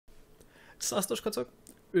Szasztos kacok!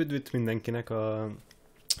 Üdvít mindenkinek a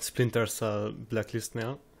Splinter-szel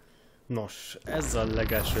Blacklistnél. Nos, ez a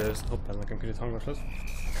legelső... Hoppá, nekem kicsit hangos lesz.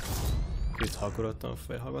 Kicsit halkorodtam,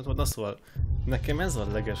 fejhallgatom. Na szóval, nekem ez a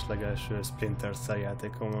legelső Splinter-szel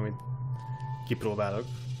játékom, amit kipróbálok.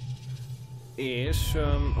 És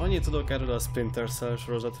annyit tudok erről a Splinter-szel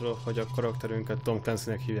sorozatról, hogy a karakterünket Tom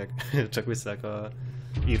Clancy-nek hívják. Csak visszák a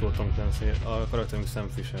író Tom Clancy, a karakterünk Sam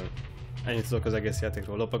Fisher. Ennyit tudok az egész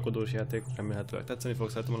játékról, lopakodós játék, remélhetőleg tetszeni fog,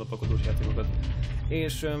 szeretem a lopakodós játékokat.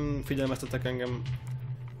 És figyelmeztetek engem,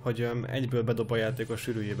 hogy egyből bedob a játék a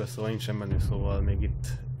sűrűjébe, szóval nincsen menü, szóval még itt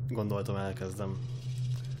gondoltam elkezdem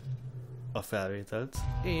a felvételt.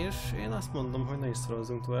 És én azt mondom, hogy ne is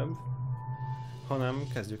szorozzunk tovább, hanem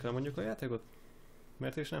kezdjük el mondjuk a játékot.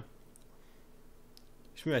 Miért is nem?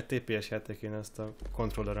 És mivel egy TPS játék, én ezt a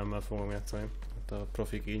kontrolleremmel fogom játszani. Hát a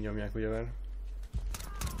profik így nyomják ugyebár.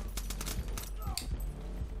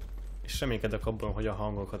 És reménykedek abban, hogy a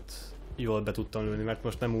hangokat jól be tudtam lőni, mert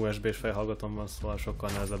most nem USB-s fejhallgatom van, szóval sokkal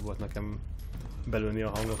nehezebb volt nekem belőni a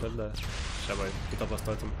hangokat, de se baj,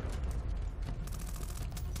 kitapasztaltam.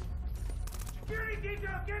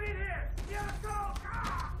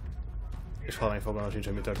 És valami fogalmam sincs,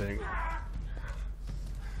 hogy mi történik.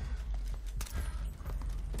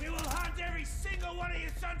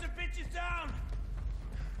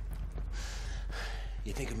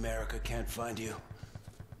 You think America can't find you?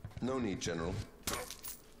 No need, General.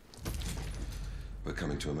 We're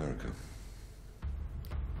coming to America.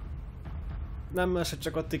 Nem esett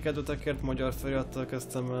csak a tikedőtekért magyar felirattal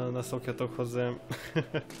kezdtem el, ne szokjatok hozzá.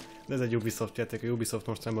 De ez egy Ubisoft játék, a Ubisoft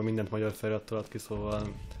mostanában mindent magyar felirattal ad ki, szóval...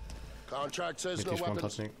 mit is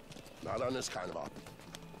mondhatnék. Not on this kind of op.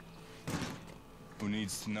 Who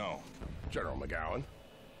needs to know? General McGowan.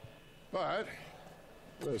 But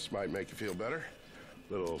this might make you feel better.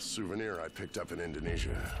 Little souvenir I picked up in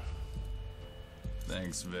Indonesia.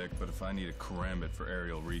 Thanks, Vic, but if I need a karambit for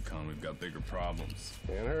aerial recon, we've got bigger problems.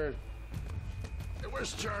 Can't hurt. Hey,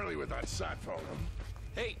 where's Charlie with that sat phone?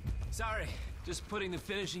 Hey, sorry. Just putting the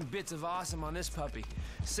finishing bits of awesome on this puppy.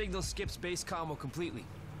 Signal skips base combo completely.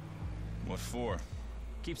 What for?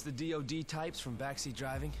 Keeps the DOD types from backseat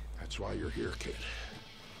driving. That's why you're here, kid.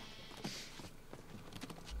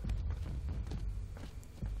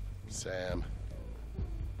 Sam.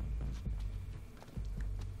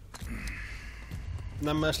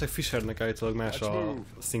 Nem másleg Fishernek állítólag más a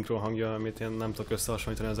szinkron hangja, amit én nem tudok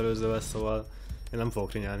összehasonlítani az előzővel, szóval én nem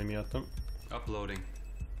fogok rinyálni miattam. Uploading.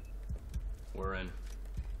 We're in.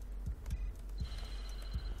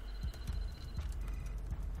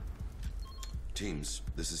 Teams,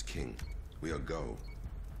 this is King. We are go.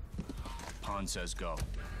 Han says go.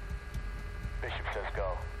 Bishop says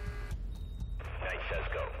go. Knight says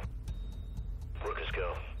go. Workers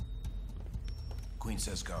go. Queen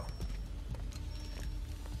says go.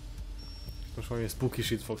 Most valami spooky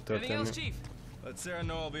shit fog Anything else, történni. Chief? Let Sarah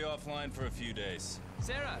know I'll be offline for a few days.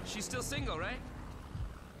 Sarah, she's still single, right?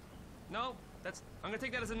 No? I'm gonna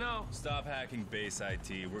take that as a no. Stop hacking base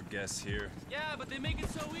IT, we're guests here. Yeah, but they make it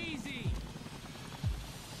so easy.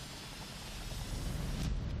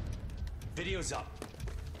 Video's up.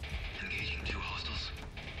 Engaging 2 hostiles.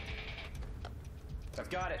 I've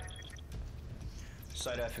got it.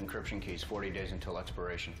 Site F encryption keys, 40 days until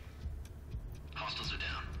expiration. Hostiles are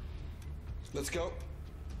down. Let's go.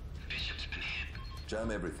 Bishop's been hit.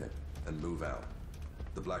 Jam everything and move out.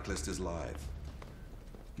 The Blacklist is live.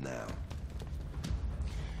 Now.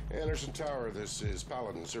 Anderson Tower, this is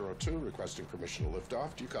Paladin 02 requesting permission to lift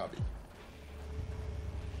off. Do you copy?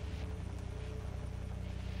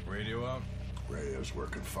 Radio out? Radio's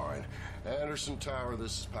working fine. Anderson Tower,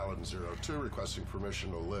 this is Paladin 02 requesting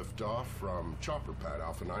permission to lift off from Chopper Pad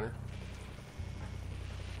Alpha 9er.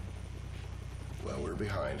 Well, we're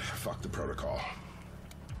behind. Fuck the protocol.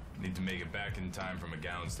 Need to make it back in time for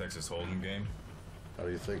McGowan's Texas Hold'em game? How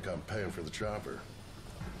do you think I'm paying for the chopper?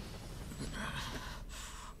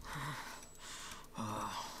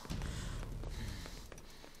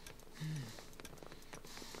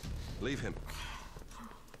 Leave him.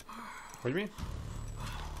 Hogy mi?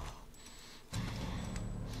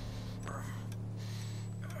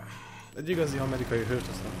 Egy igazi amerikai hős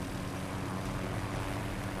aztán.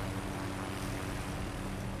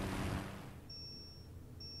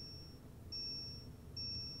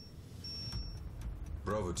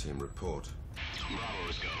 Bravo team, report.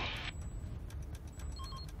 Bravo's go.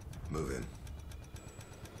 Move in.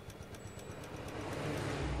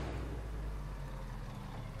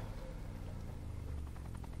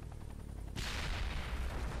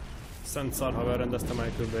 Szent szar haver rendezte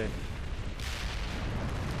Michael Bay.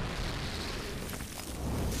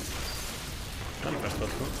 Nem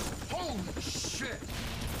festett. akkor. Holy shit!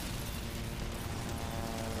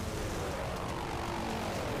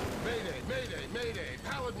 Mayday, mayday, mayday!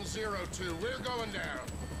 Paladin 02, we're going down!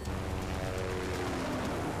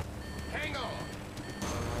 Hang on!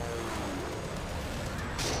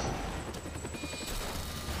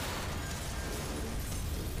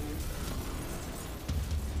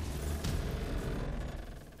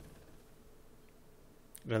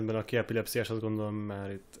 Rendben, aki epilepsziás, azt gondolom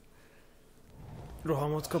már itt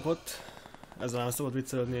rohamot kapott. Ezzel nem szabad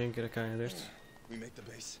viccelődni, én kérek elnézést. We make the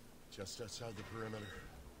base. Just outside the perimeter.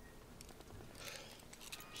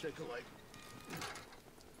 Shake a light.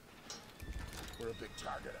 We're a big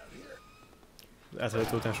target out here.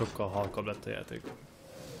 Elfelejtő után sokkal halkabb lett a játék.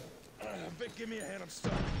 Vic, give me a hand, I'm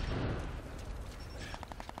stuck.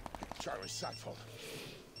 Charlie, Sackfold.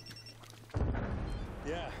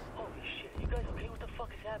 Yeah. Holy shit, you guys okay? What the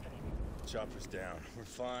fuck is happening? Chopper's down. We're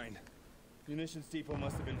fine. Munitions depot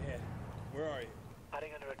must have been hit. Where are you?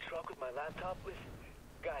 Hiding under a truck with my laptop. Listen,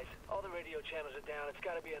 guys, all the radio channels are down. It's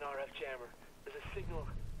gotta be an RF jammer. There's a signal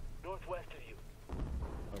northwest of you.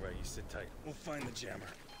 Alright, you sit tight. We'll find the jammer.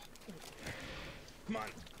 Come on.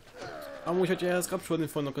 Amúgy, hogyha ehhez kapcsolódni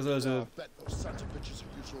fognak az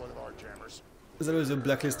előző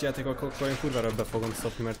Blacklist játékok, akkor én kurvára be fogom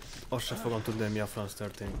szopni, mert azt sem fogom tudni, hogy mi a franc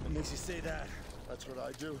történik.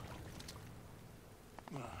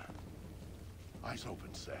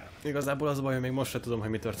 Igazából az a baj, hogy még most sem tudom, hogy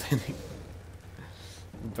mi történik.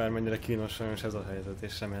 Bármennyire kínos sajnos ez a helyzet,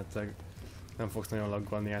 és remélhetőleg nem fogsz nagyon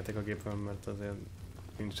laggolni játék a gépen, mert azért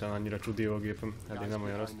nincsen annyira csudió a gépem, eddig nem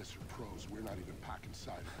olyan rossz.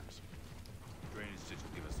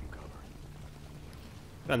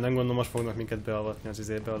 Rendben, gondolom most fognak minket beavatni az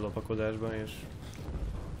izébe, a lopakodásba, és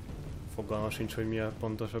fogalma sincs, hogy mi a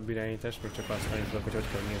pontosabb irányítás, még csak azt tanítlak, hogy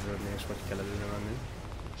kell néződni és hogy kell előre menni.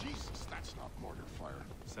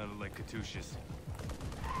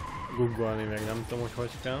 Googolni még nem tudom,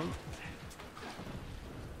 hogy kell.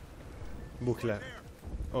 Bukj le.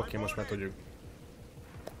 Oké, most már tudjuk.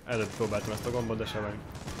 Előbb próbáltam ezt a gombot, de se vagy.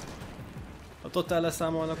 A totál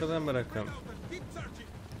leszámolnak az emberekkel?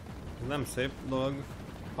 Nem szép dolog,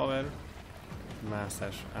 haver.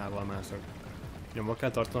 Mászás, ával mászok. Nyomva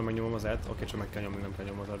kell tartanom, megnyomom az át? Oké, csak meg kell nyomni, nem kell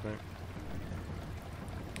nyomva tartani.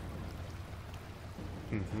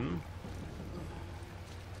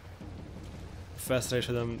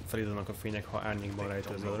 Felszerelésedem felizzanak a fények, ha árnyékban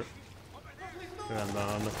rejtőzöl. Rendben,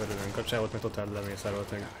 annak örülünk. A csávot meg totál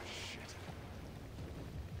lemészároltunk.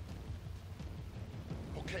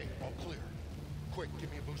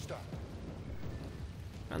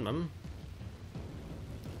 Rendben.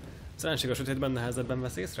 Szerencség a sötétben nehezebben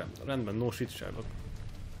vesz észre? Rendben, no shit, srágok.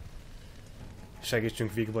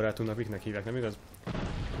 Segítsünk Vig barátunknak, Vignek hívják, nem igaz?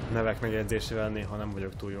 Nevek megjegyzésével néha nem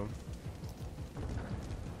vagyok túl jó.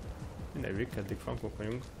 Mindegy, Vig, eddig frankok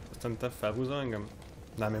vagyunk. Aztán te felhúzol engem?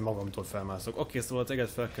 Nem, én magamtól felmászok. Oké, szóval téged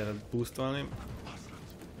fel kellett boostolni.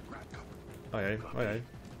 Ajaj, ajaj.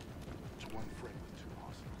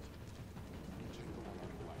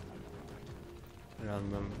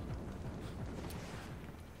 Rendben.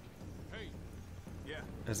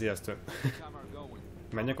 Ez ijesztő.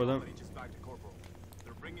 Menjek oda.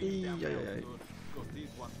 Íjjajajaj.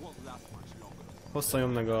 Hosszan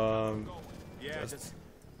nyom meg a... Ezt.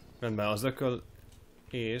 Rendben, az ököl.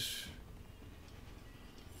 És...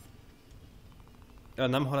 Ja,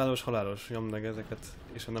 nem halálos, halálos. Nyom meg ezeket.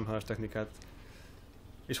 És a nem halálos technikát.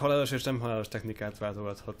 És halálos és nem halálos technikát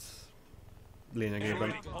váltogathatsz.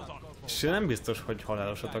 Lényegében. És nem biztos, hogy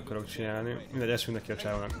halálosat akarok csinálni. Mindegy, esünk neki a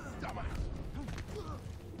csávónak.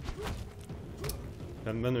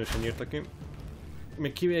 Rendben, ő sem nyírta ki.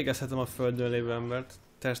 Még kivégezhetem a földön lévő embert.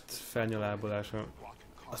 Test felnyalábolása.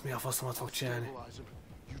 Az mi a faszomat fog csinálni?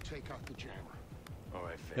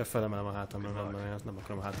 Ja, felemelem a hátamra, rendben, én nem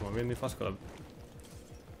akarom a hátamon vinni, faszkalab.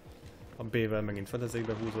 A B-vel megint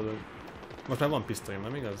fedezékbe húzódok. Most már van pisztolyom,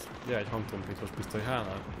 nem igaz? Ja, egy hangtompítós pisztoly.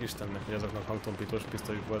 Hála Istennek, hogy azoknak hangtompítós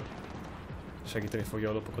pisztolyuk volt. Segíteni fogja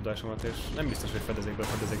a lopakodásomat, és nem biztos, hogy fedezékből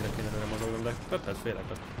fedezékre kéne vele mozognom, de pöppet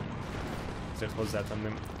félek azt. Ezért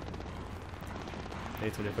hozzátenném.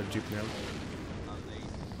 Itt vagyok a jeepnél.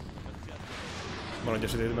 Maradj a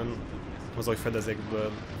sötétben, mozogj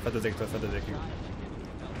fedezéktől fedezékig.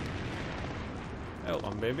 Jó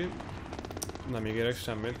van, baby. Nem ígérek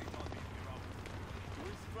semmit.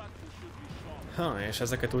 Ha, és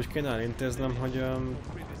ezeket úgy kéne elintéznem,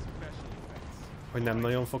 hogy nem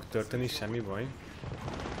nagyon fog történni semmi baj.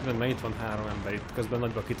 Rendben, itt van 3 ember, itt közben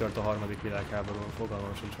nagyba kitört a harmadik világháború,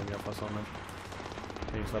 fogalmam sincs, hogy mi a faszom, mert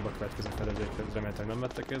én tovább a következő fedezéket remélhetőleg nem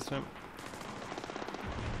vettek észre.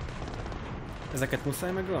 Ezeket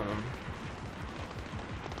muszáj megölnöm?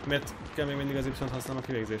 Miért kell még mindig az Y-t használnom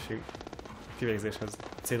a kivégzéshez?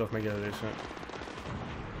 Célok megjelölése.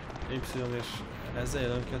 Y és ezzel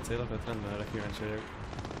jelölöm ki a célokat? Rendben, erre kíváncsi vagyok.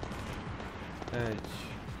 1,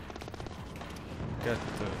 2.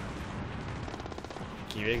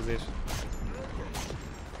 Kivégzés.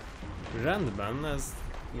 Rendben, ez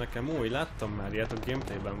nekem új, láttam már ilyet, a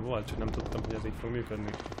gameplayben volt, csak nem tudtam, hogy ez így fog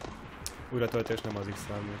működni. Újratöltés nem az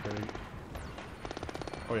X-vel működik.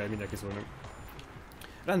 Olyan, mindenki szólnak.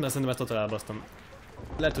 Rendben, szerintem ezt totál elbasztam.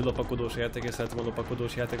 Lehet, hogy lopakodós játék, és szeretem a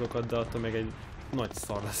lopakodós játékokat, de attól még egy nagy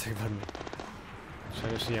szar leszek benne.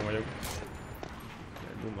 Sajnos ilyen vagyok.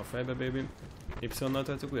 Bumba fejbe, baby. Y-nal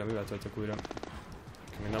töltök újra? Mivel töltök újra?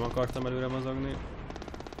 Még nem akartam előre mozogni.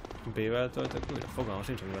 B-vel töltök újra? Fogalmam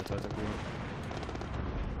sincs, mivel töltök újra.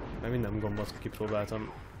 Mert minden gombot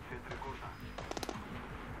kipróbáltam.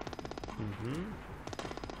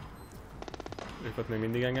 Ők ott még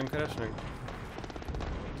mindig engem keresnek?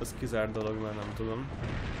 Ez kizárt dolog, mert nem tudom.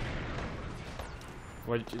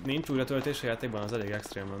 Vagy nincs újratöltés a játékban, az elég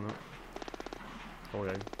extrém lenne.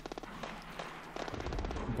 Ójaj.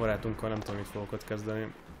 Barátunkkal nem tudom, mit fogok ott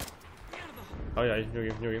kezdeni. Ajaj,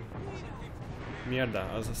 nyugi.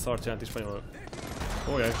 Mierda, az a szart jelent is spanyol.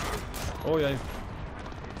 Ójaj. Ójaj.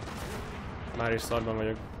 Már is szarban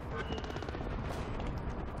vagyok.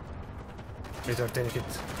 Mi történik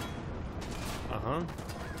itt? Aha.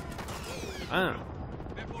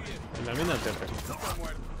 Már mindent értek.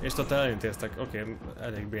 És totál elintéztek. Oké,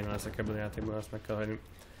 elég béna leszek ebben a játékban, azt meg kell hagyni.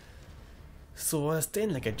 Szóval ez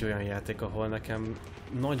tényleg egy olyan játék, ahol nekem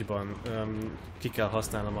nagyban ki kell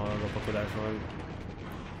használnom a lopakodásban.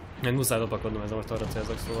 Én muszáj lopakodnom, ez most arra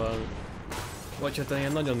célzok, szóval... Vagy ha te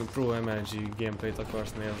ilyen nagyon pro MLG gameplayt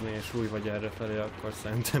akarsz nézni, és új vagy erre felé, akkor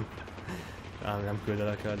szerintem... nem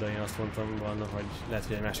küldelek el, de én azt mondtam volna, hogy lehet,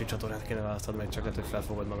 hogy egy másik csatornát kéne választani, mert csak lehet, hogy fel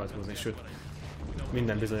fogod magad húzni, sőt...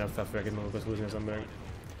 Minden bizonyabb fel fogják itt magukat húzni az emberek.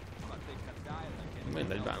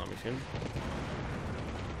 Mindegy, bánom is én.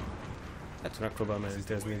 Hát megpróbálom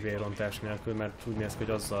elintézni vérontás nélkül, mert úgy néz ki, hogy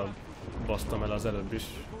azzal basztam el az előbb is.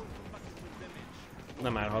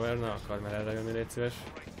 Nem már haver, ne akar már erre jönni, légy szíves.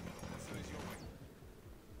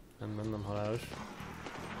 Nem halálos.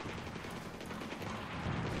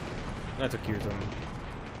 Lehet, hogy kiütöm.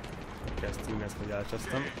 Ezt úgy néz ki, hogy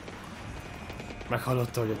elcsesztem.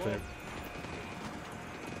 Meghallotta, hogy ott vagyok.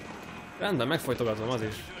 Rendben, megfojtogatom, az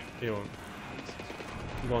is. Jó.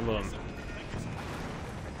 Gondolom.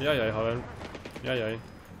 Jajjaj, haver. Jajjaj.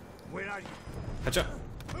 Hát csak...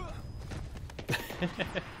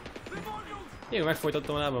 Jó,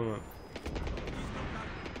 megfojtottam a lábammal.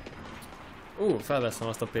 Felveszem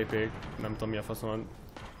azt a PP, nem tudom mi a faszom.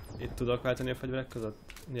 Itt tudok váltani a fegyverek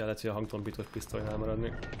között? Ja, lehet, hogy a hangtompított pisztolynál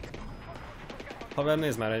maradni. Haver,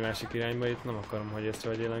 nézd már egy másik irányba, itt nem akarom, hogy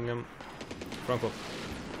észrevegyél engem. Frankok.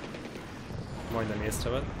 Majdnem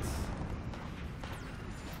észrevett.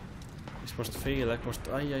 És most félek, most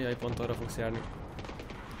ajjajjaj, pont arra fogsz járni.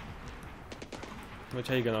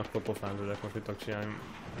 Hogyha igen, akkor pofán lőlek, most mit tudok csinálni.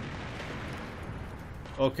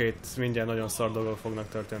 Oké, itt mindjárt nagyon szar dolgok fognak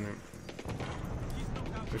történni.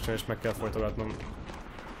 És meg kell folytogatnom.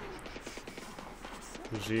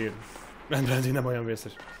 Zsír. Rendben, nem olyan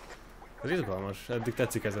vészes. Ez izgalmas, eddig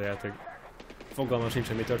tetszik ez a játék. Fogalmam sincs,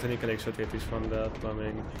 hogy mi történik, elég sötét is van, de attól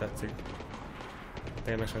még tetszik.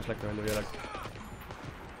 Tényleg sajnos le kell, hogy lőjelek.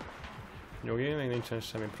 Nyugi, még nincsen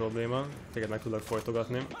semmi probléma. Téged meg tudok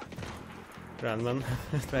folytogatni. Rendben.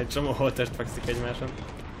 Egy csomó holttest fekszik egymáson.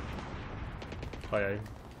 Ajaj,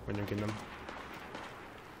 mondjunk innen.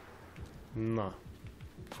 Na.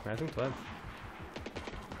 És mehetünk tovább?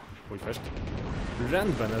 Úgy fest.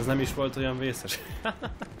 Rendben, ez nem is volt olyan vészes.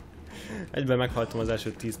 Egyben meghaltam az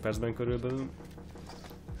első 10 percben körülbelül.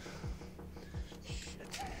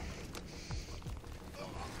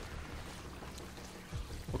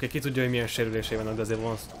 Oké, ki tudja, hogy milyen sérülései vannak, de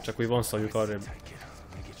azért csak úgy vonszoljuk arrébb.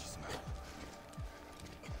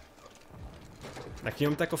 Neki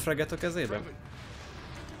nyomták a freget a kezébe?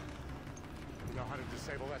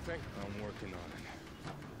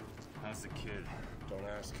 How's the kid?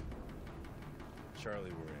 Don't ask.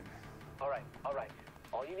 Charlie, we're in. All right.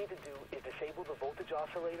 All you need to do is disable the voltage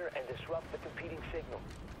oscillator and disrupt the competing signal.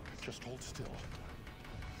 Just hold still.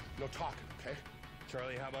 No talking, okay?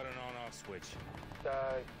 Charlie, how about an on-off switch?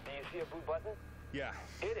 Do you see a blue button? Yeah.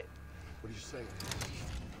 Hit it. What are you saying?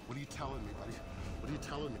 What are you telling me, buddy? What are you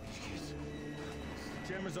telling me?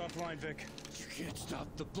 Camera's offline, Vic. You can't stop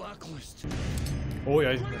the Blacklist.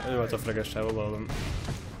 Ójaj, ő volt a freges sávó valóban.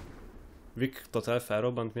 Vic totál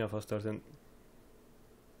felrobbant, mi a fasz történt?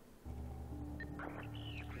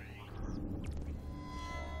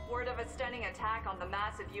 Word of a stunning attack attack on the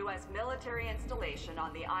massive U.S. military installation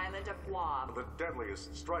on the island of Guam. The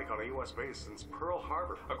deadliest strike on a U.S. base since Pearl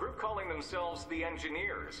Harbor. A group calling themselves the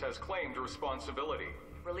Engineers has claimed responsibility.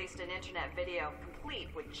 Released an internet video complete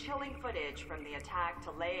with chilling footage from the attack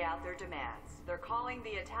to lay out their demands. They're calling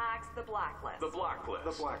the attacks the Blacklist. The Blacklist.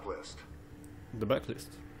 The Blacklist. The Blacklist?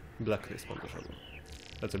 Blacklist pontosabban.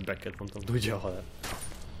 Tehát, hogy Becket mondtam, tudja a halál.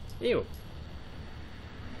 Jó.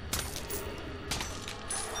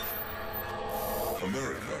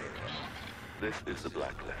 America. This is the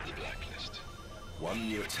Blacklist. The Blacklist. One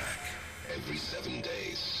new attack every 7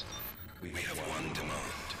 days. We have one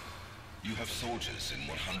demand. You have soldiers in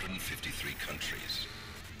 153 countries.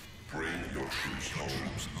 Bring your troops home.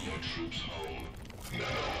 Your troops home.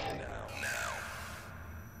 Now.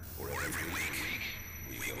 Or every week,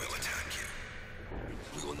 we will attack you.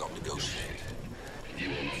 We will not negotiate. You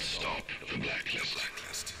will not stop the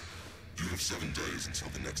Blacklist. You have 7 days until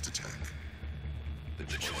the next attack.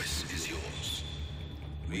 The choice is yours.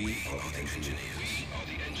 We are the engineers. We are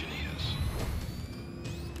the engineers.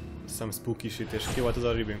 Some spooky shit, és ki volt az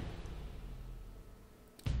a Ribi?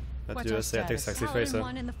 What's our status? Paladin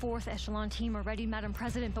 1 and the 4th Echelon team are ready, Madam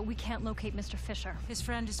President, but we can't locate Mr. Fisher. His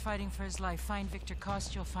friend is fighting for his life. Find Victor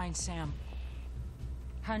Cost, you'll find Sam.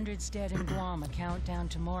 Hundreds dead in Guam, a countdown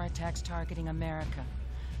to more attacks targeting America.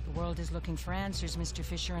 The world is looking for answers, Mr.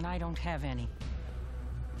 Fisher, and I don't have any.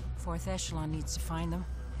 4th Echelon needs to find them,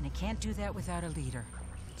 and it can't do that without a leader.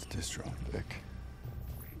 It's distro, Vic.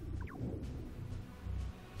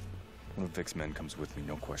 One of Vic's men comes with me,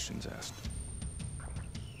 no questions asked.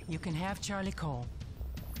 You can have Charlie Cole.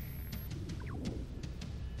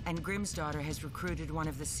 And Grimm's daughter has recruited one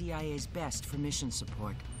of the CIA's best for mission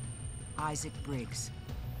support, Isaac Briggs.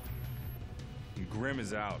 And Grimm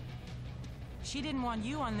is out. She didn't want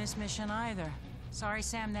you on this mission either. Sorry,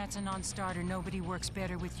 Sam, that's a non-starter. Nobody works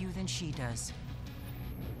better with you than she does.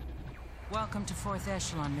 Welcome to 4th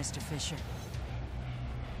Echelon, Mr. Fisher.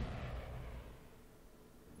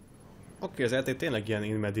 Oké, az játék tényleg ilyen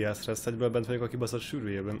in medias res, egyből bent vagyok a kibaszott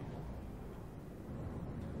sűrűjében.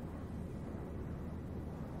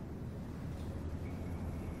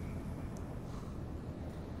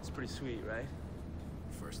 It's pretty sweet, right?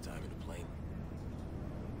 First time in a plane.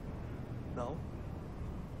 No?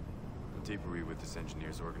 How deep are we with this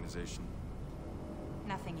engineers organization?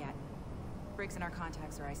 Nothing yet. Briggs and our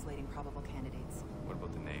contacts are isolating probable candidates. What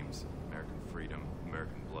about the names? American Freedom,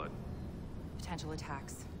 American Blood. Potential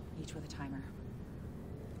attacks, each with a timer.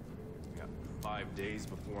 We got 5 days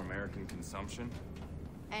before American consumption?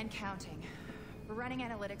 And counting. We're running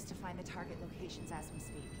analytics to find the target locations as we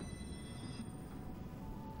speak.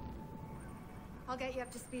 I'll get you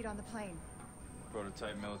up to speed on the plane.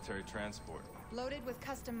 Prototype military transport. Loaded with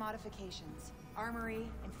custom modifications. Armory,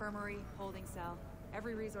 infirmary, holding cell.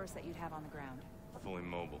 Every resource that you'd have on the ground. Fully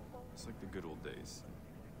mobile. It's like the good old days.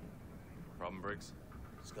 Problem, Briggs?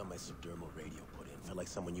 Just got my subdermal radio put in. Felt like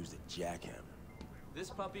someone used a jackhammer. This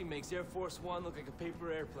puppy makes Air Force One look like a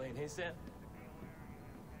paper airplane, hey Sam?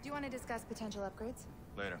 Do you want to discuss potential upgrades?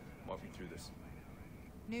 Later. Walk me through this.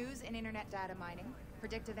 News and internet data mining,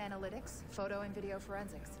 predictive analytics, photo and video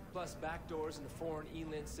forensics. Plus backdoors into foreign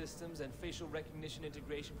ELINT systems and facial recognition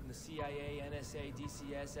integration from the CIA, NSA,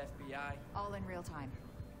 DCS, FBI. All in real time.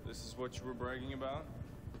 This is what you were bragging about?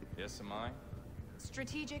 Yes, am I?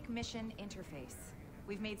 Strategic Mission Interface.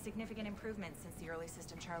 We've made significant improvements since the early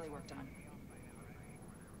system Charlie worked on.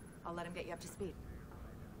 I'll let him get you up to speed.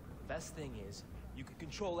 The best thing is, you can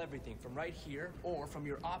control everything from right here or from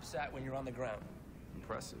your OPSAT when you're on the ground.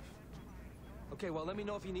 Impressive. Okay, well, let me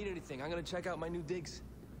know if you need anything. I'm gonna check out my new digs.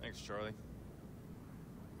 Thanks, Charlie.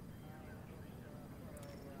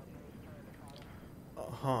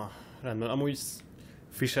 Aha, rendben. Amúgy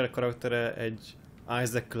Fisher karaktere egy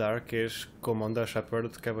Isaac Clarke és Commander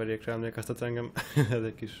Shepard keverékre emlékeztet engem. Ez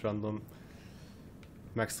egy kis random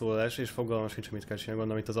megszólalás, és fogalmam sincs, mit kell csinálni.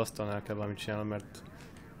 Gondolom, itt az asztalnál kell valamit csinálnom, mert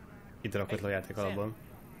ide rakott le a játék alapban.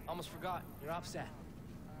 Almost forgot, your OPSAT.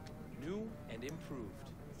 New and improved.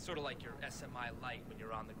 It's sort of like your SMI Lite when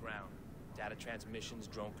you're on the ground. Data transmissions,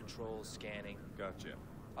 drone controls, scanning. Gotcha.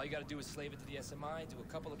 All you gotta do is slave it to the SMI, do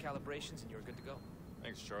a couple of calibrations, and you're good to go.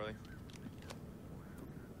 Thanks, Charlie.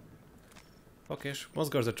 Oké, és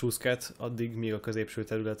mozgasd a csúszkát, addig míg a középső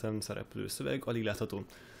területen szereplő szöveg alig látható.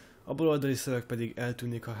 A baloldali szöveg pedig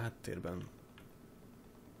eltűnik a háttérben.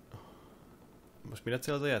 Most mire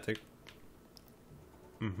cél az a játék?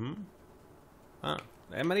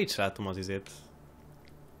 Én már így sem látom az izét.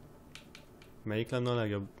 Melyik lenne a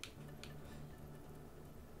legjobb?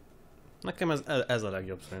 Nekem ez a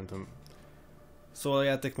legjobb szerintem. Szóval a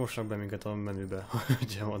játék most rak be minket a menübe,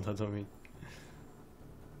 hogyha mondhatom így.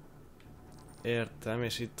 Értem,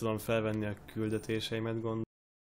 és itt tudom felvenni a küldetéseimet, gondolom.